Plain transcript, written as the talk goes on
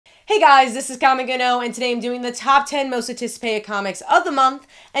Hey guys, this is Comic Uno, and today I'm doing the top 10 most anticipated comics of the month,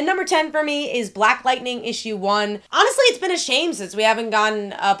 and number 10 for me is Black Lightning issue 1. Honestly, it's been a shame since we haven't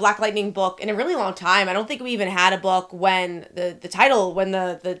gotten a Black Lightning book in a really long time. I don't think we even had a book when the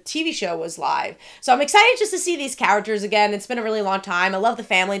TV show was live. So I'm excited just to see these characters again. It's been a really long time. I love the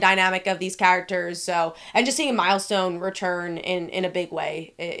family dynamic of these characters, and just seeing Milestone return in a big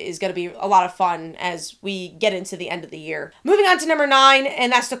way is going to be a lot of fun as we get into the end of the year. Moving on to number 9,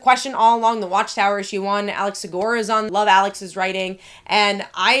 and that's the question all along the Watchtower issue 1. Alex Segura is on. Love Alex's writing, and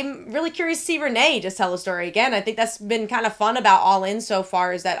I'm really curious to see Renee just tell a story again. I think that's been kind of fun about All In so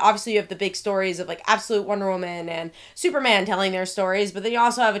far, is that obviously you have the big stories of like Absolute Wonder Woman and Superman telling their stories, but then you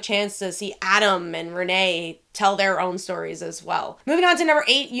also have a chance to see Adam and Renee tell their own stories as well. Moving on to number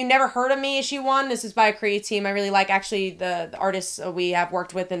 8, You Never Heard of Me issue 1. This is by a creative team I really like. Actually, the artists we have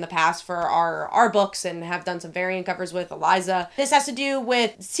worked with in the past for our books and have done some variant covers with, Eliza. This has to do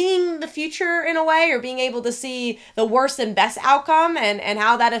with seeing the future in a way, or being able to see the worst and best outcome, and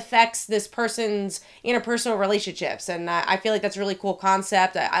how that affects this person's interpersonal relationships. And I feel like that's a really cool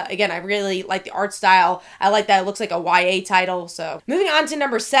concept. Again, I really like the art style. I like that it looks like a YA title. So moving on to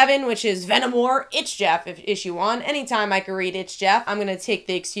number 7, which is Venom War, It's Jeff issue 1. Anytime I can read It's Jeff, I'm going to take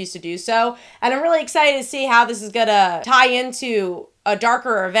the excuse to do so. And I'm really excited to see how this is going to tie into a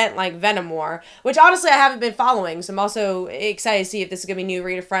darker event like Venom War, which honestly I haven't been following, so I'm also excited to see if this is going to be new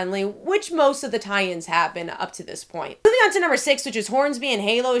reader friendly, which most of the tie-ins have been up to this point. Moving on to number 6, which is Hornsby and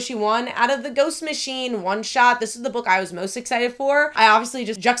Halo issue 1. Out of the Ghost Machine one-shot, this is the book I was most excited for. I obviously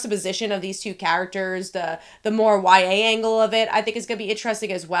just juxtaposition of these two characters, the more YA angle of it, I think is going to be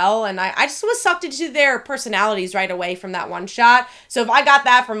interesting as well, and I just was sucked into their personalities right away from that one-shot, so if I got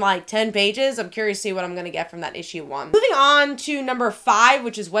that from like 10 pages, I'm curious to see what I'm going to get from that issue 1. Moving on to number 5,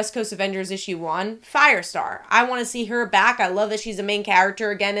 which is West Coast Avengers issue 1, Firestar. I want to see her back. I love that she's a main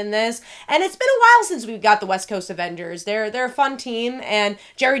character again in this, and it's been a while since we've got the West Coast Avengers. They're a fun team, and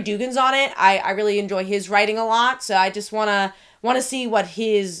Jerry Dugan's on it. I really enjoy his writing a lot, so I just want to see what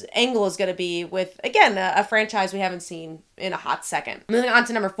his angle is going to be with, again, a franchise we haven't seen in a hot second. Moving on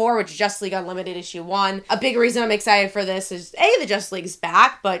to number 4, which is Justice League Unlimited issue 1. A big reason I'm excited for this is, the Justice League's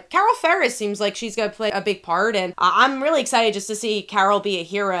back, but Carol Ferris seems like she's going to play a big part, and I'm really excited just to see Carol be a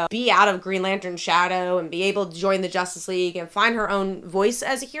hero, be out of Green Lantern's shadow, and be able to join the Justice League and find her own voice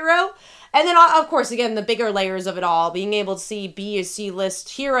as a hero. And then, of course, again, the bigger layers of it all, being able to see B or C-list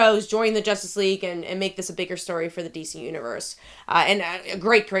heroes join the Justice League and make this a bigger story for the DC Universe. And a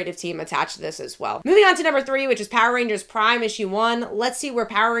great creative team attached to this as well. Moving on to number 3, which is Power Rangers Prime issue 1. Let's see where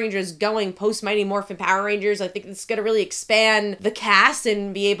Power Rangers is going post Mighty Morphin Power Rangers. I think it's going to really expand the cast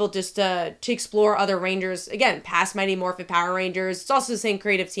and be able just to explore other Rangers, again, past Mighty Morphin Power Rangers. It's also the same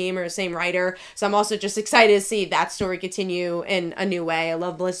creative team or the same writer, so I'm also just excited to see that story continue in a new way. I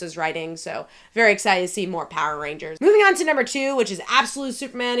love Melissa's writing, so very excited to see more Power Rangers. Moving on to number 2, which is Absolute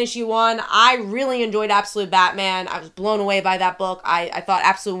Superman issue 1. I really enjoyed Absolute Batman. I was blown away by that book. I thought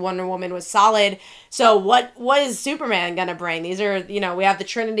Absolute Wonder Woman was solid. So what is Superman gonna bring? These are, we have the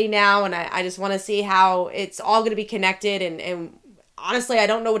Trinity now, and I just want to see how it's all gonna be connected, and honestly, I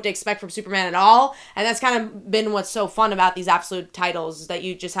don't know what to expect from Superman at all, and that's kind of been what's so fun about these Absolute titles, is that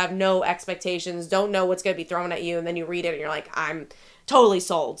you just have no expectations, don't know what's going to be thrown at you, and then you read it and you're like, I'm totally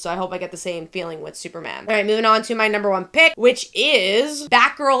sold. So I hope I get the same feeling with Superman. All right, moving on to my number 1 pick, which is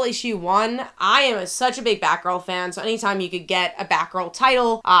Batgirl issue 1. I am such a big Batgirl fan, so anytime you could get a Batgirl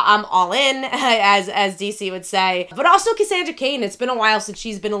title, I'm all in, as DC would say. But also Cassandra Cain. It's been a while since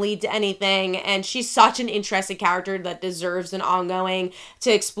she's been a lead to anything, and she's such an interesting character that deserves an ongoing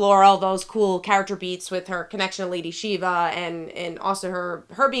to explore all those cool character beats with her connection to Lady Shiva, and also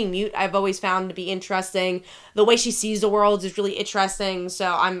her being mute. I've always found to be interesting. The way she sees the world is really interesting.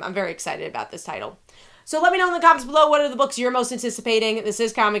 So I'm very excited about this title. So let me know in the comments below what are the books you're most anticipating. This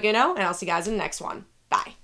is Comic Uno, and I'll see you guys in the next one. Bye.